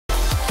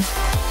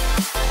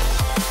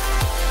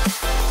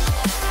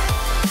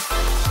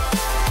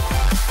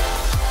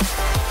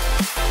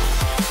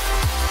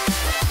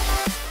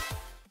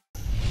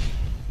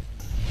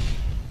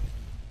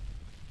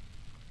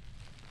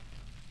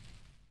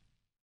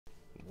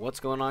What's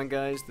going on,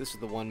 guys? This is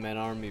the one-man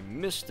army,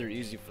 Mr.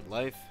 Easy for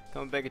Life,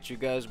 coming back at you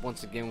guys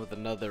once again with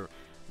another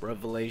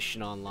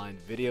Revelation Online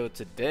video.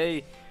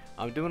 Today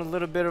I'm doing a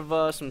little bit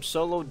of some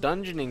solo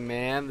dungeoning,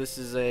 man. This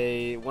is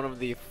one of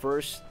the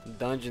first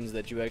dungeons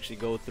that you actually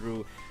go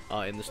through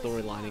in the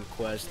storylining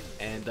quest,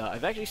 and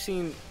I've actually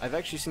seen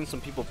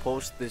some people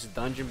post this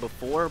dungeon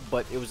before,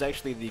 but it was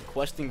actually the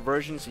questing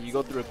version. So you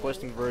go through a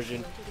questing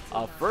version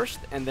first,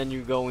 and then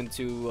you go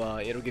into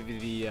it'll give you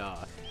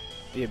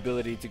the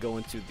ability to go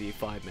into the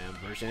 5-man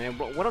version. And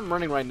what I'm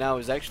running right now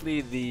is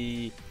actually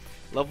the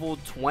level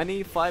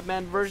 20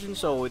 5-man version,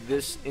 so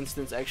this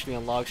instance actually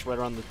unlocks right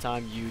around the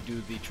time you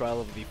do the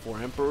Trial of the Four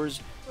Emperors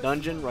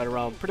dungeon,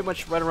 pretty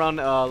much right around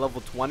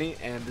level 20.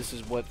 And this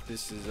is what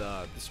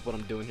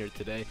I'm doing here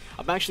today.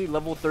 I'm actually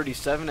level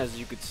 37, as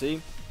you could see,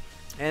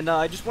 and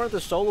I just wanted to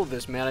solo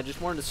this, man. I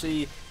just wanted to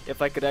see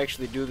if I could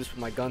actually do this with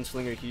my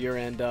Gunslinger here,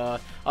 and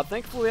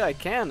thankfully I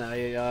can.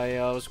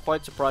 I was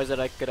quite surprised that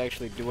I could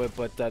actually do it,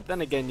 but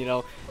then again, you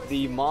know,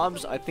 the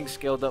mobs I think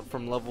scaled up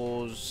from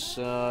levels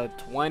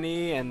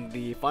 20, and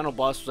the final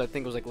boss I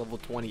think was like level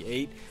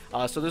 28.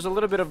 So there's a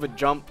little bit of a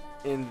jump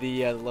in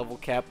the level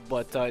cap,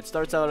 but it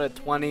starts out at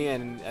 20,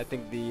 and I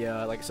think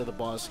like I said, the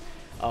boss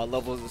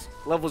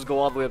levels go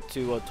all the way up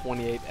to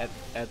 28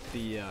 at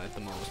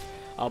the most.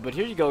 But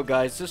here you go,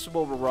 guys. This is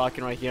what we're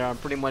rocking right here. I'm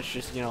pretty much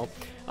just, you know,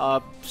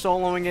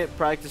 soloing it,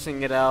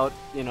 practicing it out,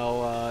 you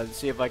know,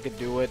 see if I could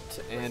do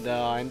it. And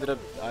I ended up,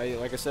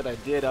 like I said, I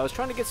did. I was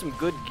trying to get some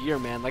good gear,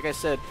 man. Like I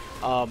said,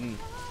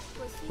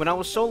 when I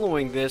was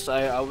soloing this,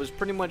 I was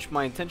pretty much,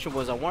 my intention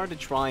was I wanted to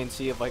try and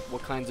see if, like,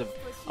 what kinds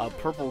of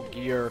purple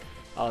gear,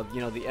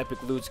 you know, the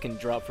epic loots can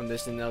drop from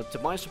this. And to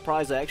my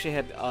surprise, I actually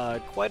had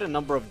quite a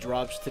number of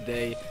drops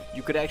today.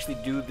 You could actually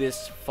do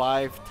this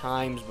 5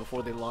 times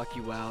before they lock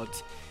you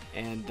out.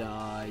 And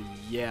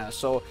yeah,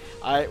 so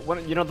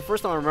you know, the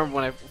first time I remember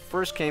when I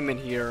first came in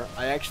here,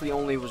 I actually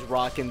only was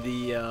rocking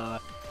the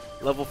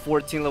level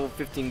 14, level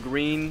 15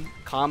 green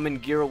common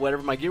gear or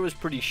whatever. My gear was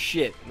pretty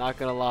shit, not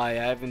gonna lie.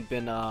 I haven't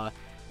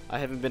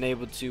been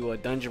able to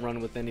dungeon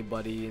run with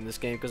anybody in this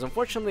game because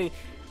unfortunately,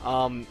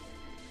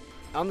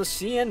 on the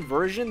CN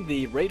version,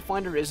 the raid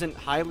finder isn't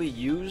highly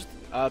used.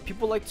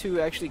 People like to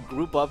actually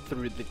group up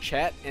through the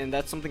chat, and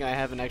that's something I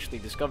haven't actually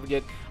discovered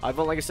yet.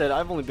 Like I said,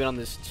 I've only been on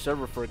this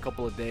server for a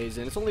couple of days,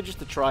 and it's only just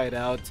to try it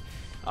out.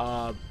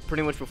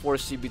 Pretty much before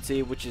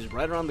CBT, which is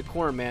right around the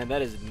corner, man.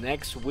 That is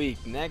next week.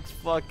 Next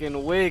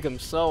fucking week. I'm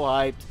so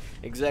hyped.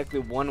 Exactly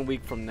 1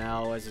 week from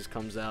now as this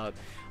comes out.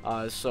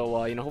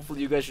 So you know,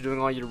 hopefully you guys are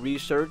doing all your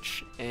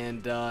research,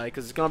 and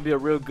because it's gonna be a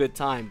real good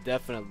time,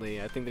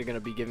 definitely. I think they're gonna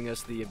be giving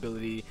us the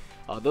ability.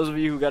 Those of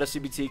you who got a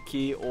CBT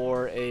key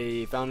or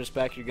a Founders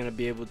Pack, you're gonna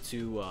be able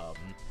to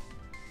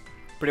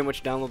pretty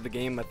much download the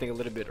game, I think, a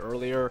little bit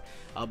earlier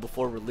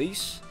before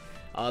release.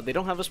 They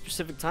don't have a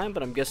specific time,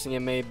 but I'm guessing it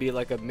may be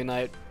like a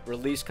midnight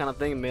release kind of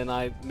thing,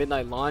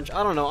 midnight launch.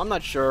 I don't know. I'm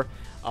not sure.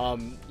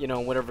 You know,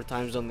 whatever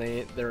time zone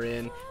they're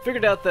in.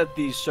 Figured out that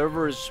the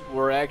servers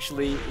were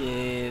actually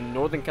in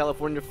Northern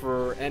California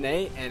for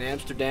NA and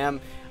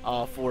Amsterdam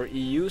for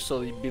EU,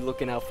 so you'd be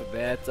looking out for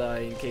that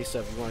in case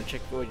you want to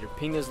check what your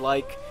ping is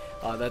like.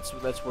 That's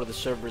where the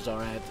servers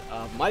are at.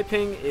 My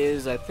ping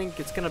is, I think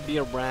it's gonna be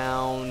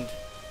around,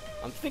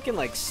 I'm thinking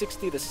like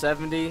 60 to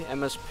 70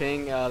 MS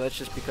ping. That's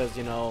just because,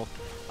 you know,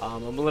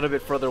 I'm a little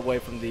bit further away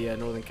from the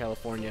Northern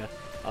California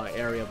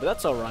area, but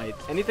that's alright.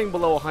 Anything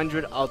below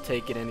 100, I'll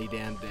take it any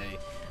damn day.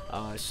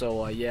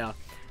 So yeah.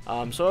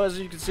 So as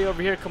you can see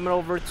over here, coming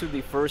over to the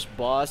first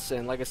boss,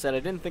 and like I said, I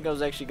didn't think I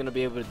was actually going to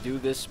be able to do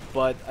this,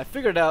 but I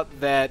figured out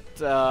that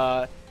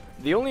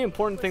the only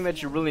important thing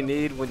that you really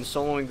need when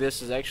soloing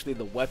this is actually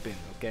the weapon,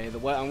 okay? You're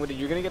going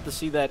to get to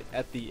see that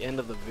at the end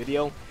of the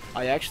video.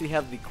 I actually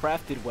have the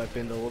crafted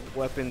weapon, the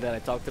weapon that I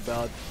talked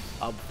about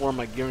before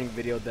my gearing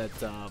video, that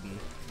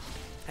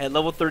at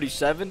level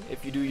 37,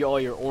 if you do all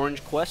your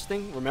orange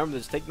questing, remember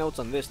this, take notes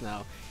on this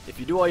now. If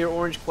you do all your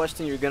orange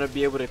questing, you're going to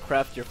be able to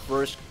craft your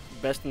first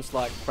best in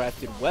slot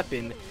crafted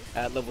weapon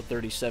at level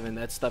 37.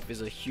 That stuff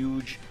is a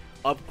huge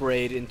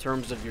upgrade in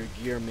terms of your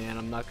gear, man.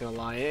 I'm not gonna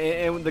lie.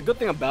 And the good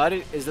thing about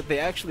it is that they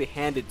actually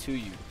hand it to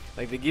you.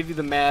 Like, they give you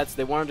the mats.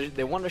 They want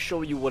to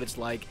show you what it's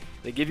like.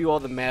 They give you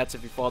all the mats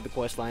if you follow the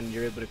quest line, and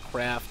you're able to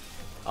craft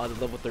the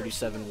level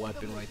 37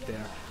 weapon right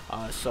there.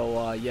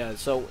 Yeah.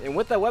 So, and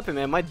with that weapon,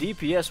 man, my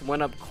DPS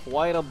went up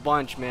quite a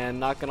bunch, man.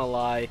 Not gonna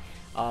lie.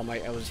 I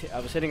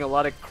was hitting a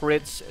lot of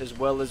crits, as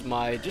well as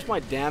my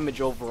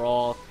damage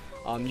overall.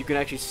 You can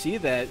actually see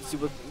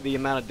what the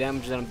amount of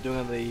damage that I'm doing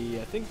on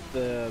I think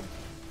the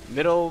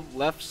middle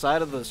left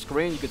side of the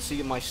screen. You can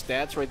see my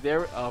stats right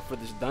there for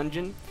this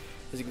dungeon,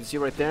 as you can see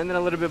right there. And then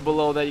a little bit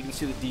below that, you can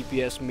see the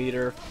DPS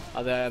meter.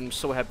 I'm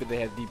so happy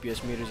they have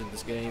DPS meters in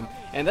this game.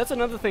 And that's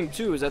another thing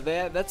too, is that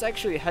that's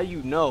actually how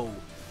you know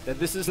that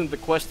this isn't the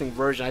questing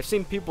version. I've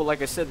seen people,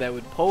 like I said, that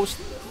would post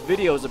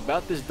videos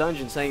about this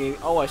dungeon saying,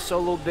 oh, I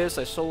soloed this,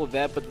 I soloed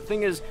that, but the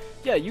thing is,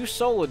 yeah, you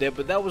soloed it,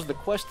 but that was the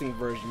questing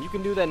version. You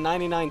can do that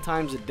 99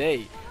 times a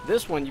day.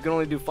 This one, you can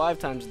only do 5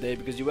 times a day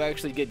because you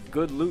actually get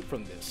good loot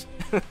from this.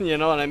 You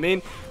know what I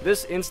mean?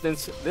 This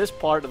instance, this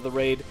part of the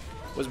raid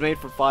was made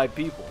for 5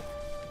 people.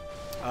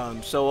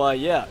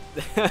 Yeah,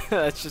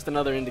 that's just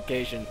another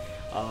indication.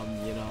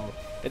 You know,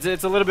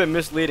 it's a little bit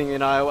misleading. You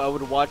know, I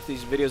would watch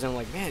these videos and I'm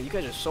like, man, you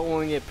guys are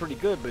soloing it pretty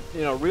good, but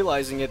you know,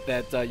 realizing it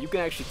that you can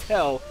actually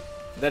tell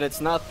that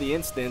it's not the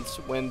instance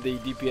when the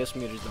DPS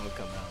meters don't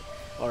come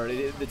out, or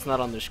it's not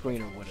on the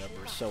screen or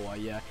whatever. So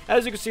yeah,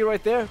 as you can see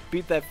right there,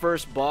 beat that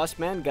first boss,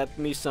 man. Got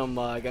me some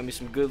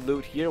good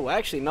loot here. Well,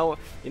 actually, no,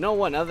 you know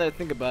what? Now that I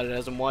think about it,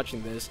 as I'm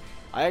watching this,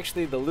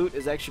 the loot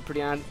is actually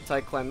pretty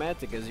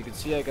anticlimactic. As you can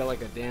see, I got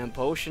like a damn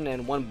potion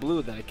and 1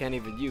 blue that I can't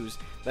even use.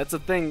 That's a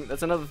thing.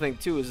 That's another thing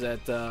too, is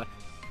that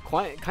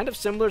kind of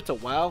similar to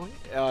WoW,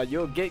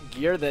 you'll get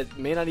gear that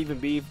may not even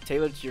be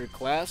tailored to your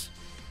class,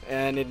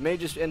 and it may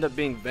just end up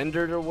being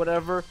vendored or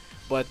whatever.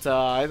 But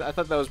I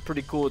thought that was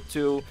pretty cool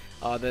too.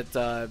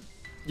 That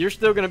you're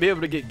still gonna be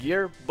able to get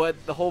gear,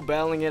 but the whole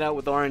battling it out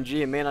with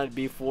RNG, it may not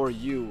be for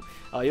you.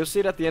 You'll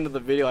see it at the end of the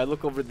video. I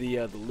look over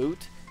the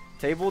loot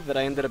table that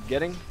I ended up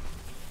getting,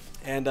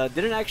 and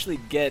didn't actually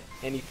get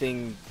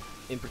anything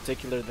in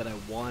particular that I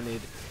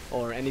wanted,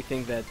 or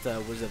anything that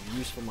was of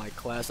use for my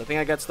class. I think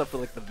I got stuff for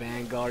like the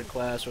Vanguard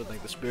class or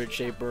like the Spirit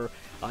Shaper.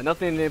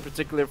 Nothing in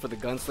particular for the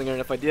Gunslinger,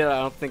 and if I did,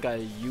 I don't think I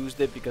used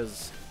it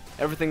because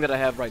everything that I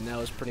have right now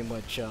is pretty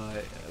much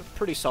a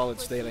pretty solid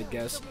state, I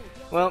guess.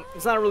 Well,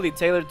 it's not really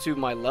tailored to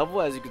my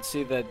level. As you can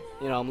see that,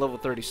 you know, I'm level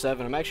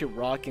 37. I'm actually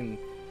rocking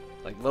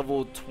like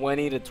level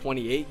 20 to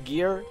 28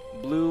 gear,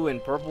 blue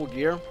and purple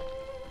gear.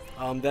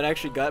 That I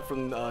actually got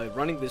from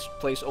running this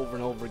place over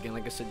and over again.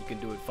 Like I said, you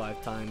can do it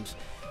 5 times.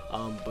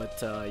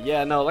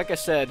 Yeah, no, like I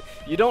said,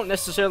 you don't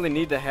necessarily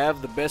need to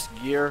have the best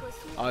gear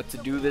to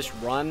do this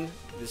run,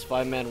 this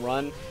 5-man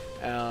run.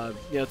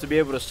 You know, to be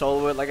able to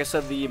solo it. Like I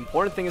said, the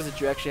important thing is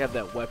that you actually have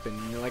that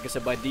weapon. You know, like I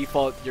said, by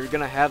default, you're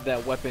gonna have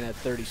that weapon at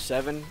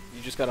 37.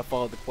 You just gotta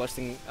follow the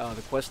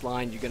quest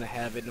line. You're gonna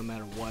have it no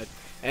matter what,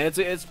 and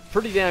it's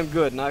pretty damn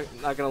good. Not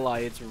gonna lie,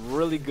 it's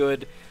really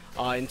good.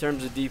 In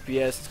terms of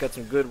DPS, it's got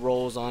some good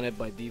rolls on it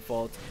by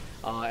default,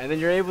 and then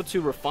you're able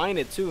to refine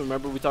it too.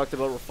 Remember, we talked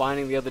about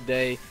refining the other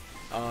day.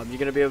 You're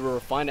gonna be able to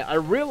refine it. I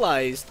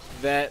realized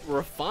that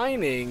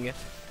refining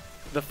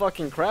the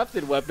fucking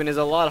crafted weapon is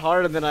a lot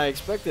harder than I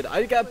expected.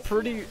 I got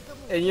pretty,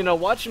 and you know,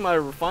 watching my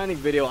refining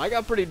video, I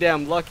got pretty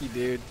damn lucky,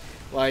 dude.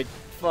 Like,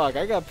 fuck,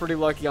 I got pretty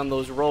lucky on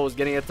those rolls,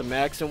 getting it to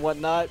max and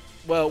whatnot.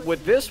 Well,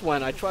 with this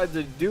one, I tried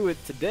to do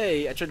it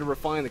today. I tried to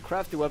refine the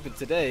crafted weapon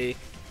today,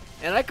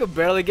 and I could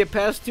barely get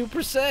past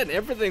 2%.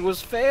 Everything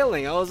was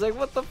failing. I was like,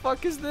 what the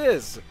fuck is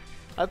this?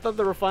 I thought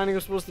the refining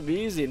was supposed to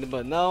be easy,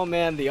 but no,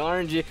 man, the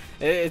RNG,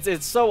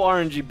 it's so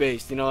RNG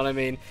based, you know what I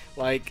mean?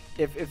 Like,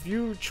 if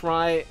you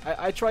try,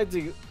 I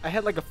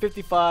had like a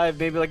 55,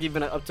 maybe like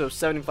even up to a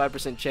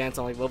 75% chance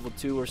on like level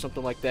 2 or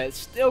something like that.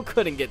 Still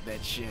couldn't get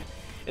that shit.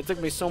 It took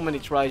me so many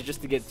tries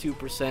just to get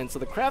 2%. So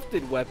the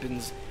crafted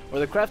weapons, or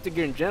the crafted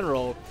gear in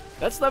general,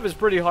 that stuff is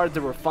pretty hard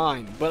to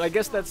refine. But I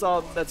guess that's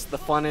the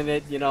fun in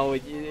it, you know.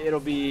 It'll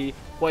be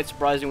quite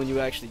surprising when you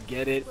actually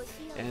get it.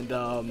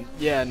 And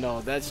yeah,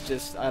 no, that's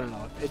just, I don't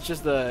know, it's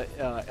just the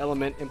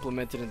element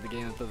implemented in the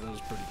game. I thought that was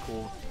pretty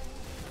cool.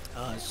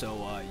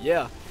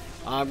 Yeah,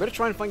 I'm gonna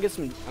try and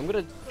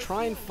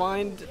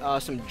find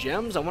some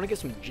gems. I want to get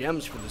some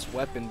gems for this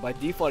weapon. By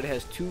default, it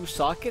has 2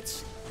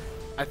 sockets.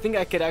 I think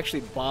I could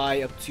actually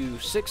buy up to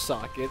 6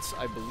 sockets,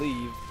 I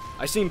believe.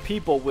 I've seen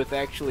people with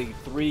actually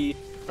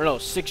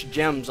 6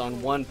 gems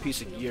on 1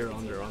 piece of gear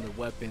on their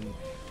weapon.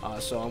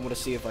 So I'm gonna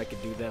see if I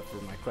could do that for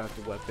my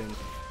crafted weapon.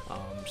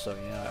 So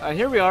yeah, and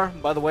here we are,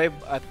 by the way,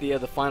 at the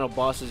final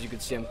boss. As you can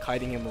see, I'm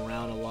kiting him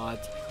around a lot.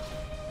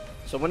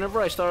 So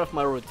whenever I start off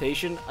my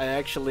rotation, I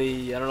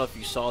don't know if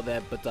you saw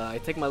that, but I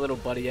take my little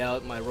buddy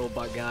out, my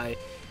robot guy,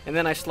 and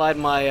then I slide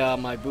my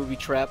my booby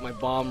trap, my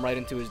bomb, right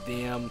into his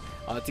DM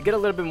to get a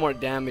little bit more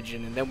damage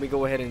in, and then we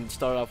go ahead and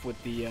start off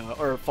with the,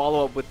 or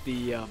follow up with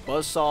the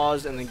buzz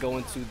saws, and then go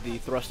into the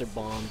thruster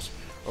bombs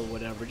or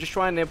whatever. Just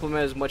trying to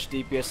implement as much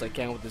DPS as I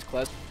can with this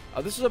class.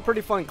 This is a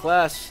pretty fun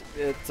class.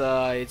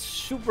 It's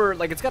super,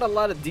 like, it's got a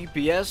lot of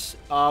DPS.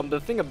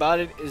 The thing about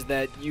it is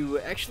that you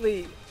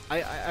actually,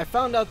 I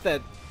found out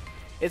that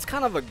it's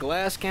kind of a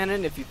glass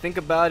cannon if you think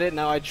about it.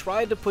 Now, I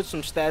tried to put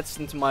some stats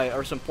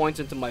into some points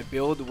into my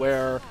build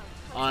where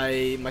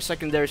my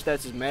secondary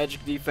stats is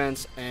magic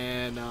defense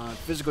and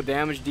physical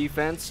damage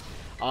defense.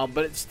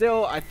 But it's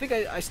still, I think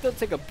I still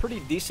take a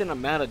pretty decent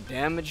amount of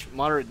damage,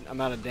 moderate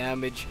amount of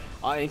damage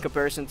in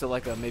comparison to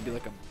like maybe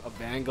like a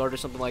Vanguard or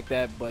something like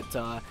that. But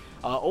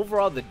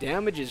overall, the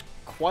damage is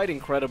quite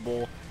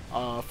incredible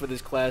for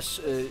this class.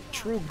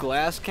 True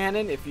glass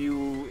cannon, if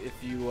you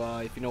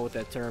know what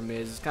that term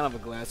is. It's kind of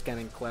a glass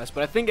cannon class.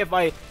 But I think if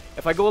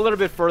I go a little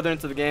bit further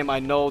into the game, I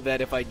know that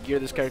if I gear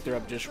this character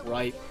up just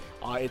right,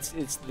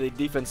 the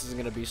defense isn't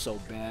gonna be so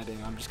bad,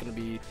 and I'm just gonna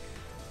be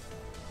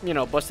you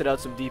know, busted out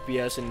some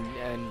DPS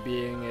and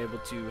being able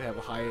to have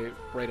a high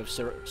rate of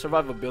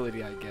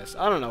survivability, I guess.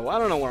 I don't know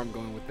where I'm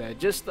going with that.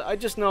 I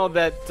just know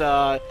that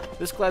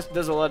this class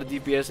does a lot of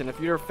DPS, and if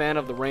you're a fan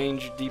of the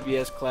range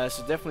DPS classes,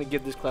 definitely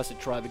give this class a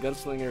try. The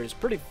Gunslinger is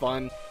pretty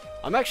fun.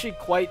 I'm actually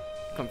quite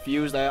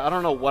confused. I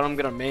don't know what I'm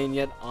gonna main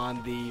yet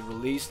on the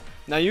release.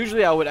 Now,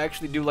 usually I would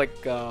actually do like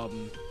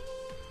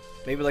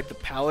maybe like the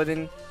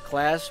Paladin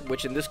class,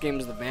 which in this game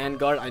is the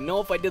Vanguard. I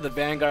know if I did the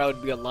Vanguard, I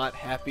would be a lot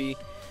happy,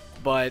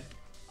 but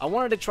I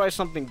wanted to try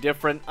something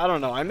different. I don't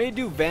know. I may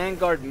do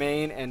Vanguard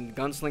main and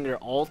Gunslinger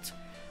alt,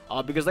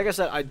 because like I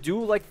said, I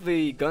do like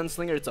the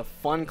Gunslinger. It's a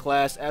fun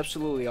class,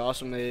 absolutely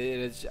awesome.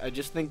 I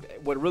just think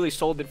what really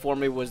sold it for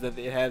me was that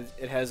it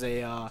has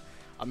a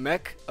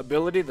mech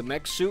ability, the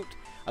mech suit.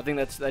 I think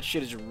that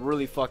shit is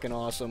really fucking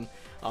awesome.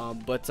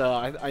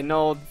 I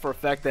know for a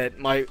fact that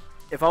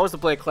if I was to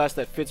play a class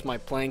that fits my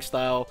playing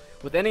style,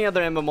 with any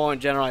other MMO in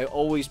general, I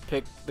always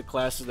pick the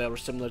classes that were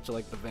similar to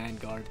like the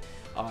Vanguard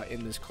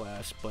in this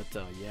class. But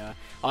yeah.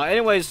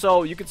 Anyways,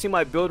 so you can see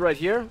my build right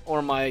here,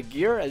 or my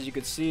gear. As you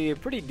can see,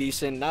 pretty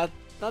decent.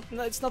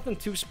 It's nothing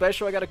too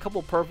special. I got a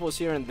couple purples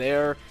here and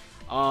there.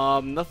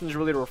 Nothing's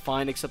really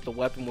refined except the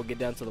weapon. We'll get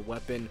down to the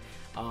weapon.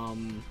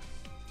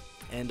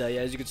 Yeah,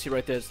 as you can see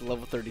right there, it's the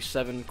level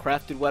 37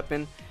 crafted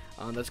weapon.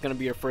 That's going to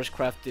be your first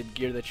crafted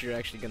gear that you're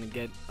actually going to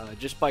get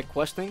just by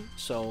questing.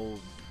 So,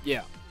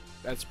 yeah,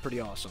 that's pretty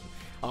awesome.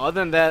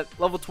 Other than that,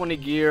 level 20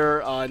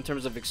 gear in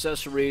terms of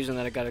accessories, and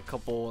then I got a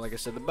couple, like I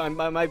said,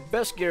 my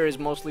best gear is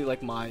mostly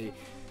like my,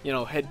 you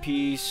know,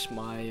 headpiece,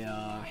 my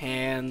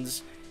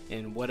hands,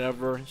 and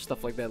whatever,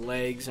 stuff like that,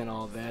 legs, and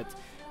all that.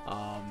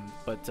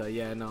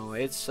 Yeah, no,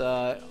 it's,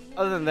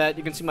 other than that,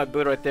 you can see my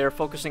build right there,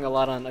 focusing a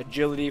lot on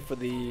agility for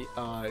the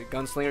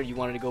Gunslinger. You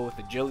wanted to go with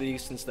agility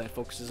since that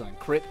focuses on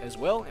crit as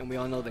well, and we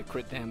all know that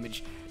crit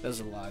damage does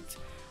a lot.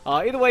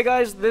 Either way,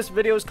 guys, this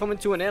video is coming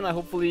to an end.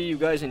 Hopefully you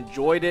guys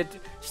enjoyed it.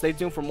 Stay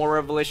tuned for more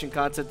Revelation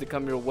content to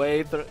come your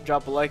way.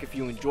 Drop a like if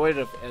you enjoyed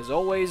it, as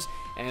always,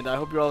 and I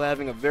hope you're all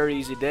having a very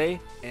easy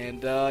day.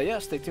 And yeah,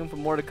 stay tuned for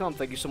more to come.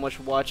 Thank you so much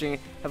for watching.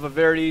 Have a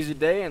very easy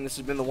day, and this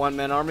has been the One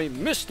Man Army,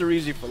 Mr.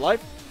 Easy for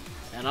Life,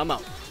 and I'm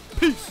out.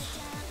 Peace!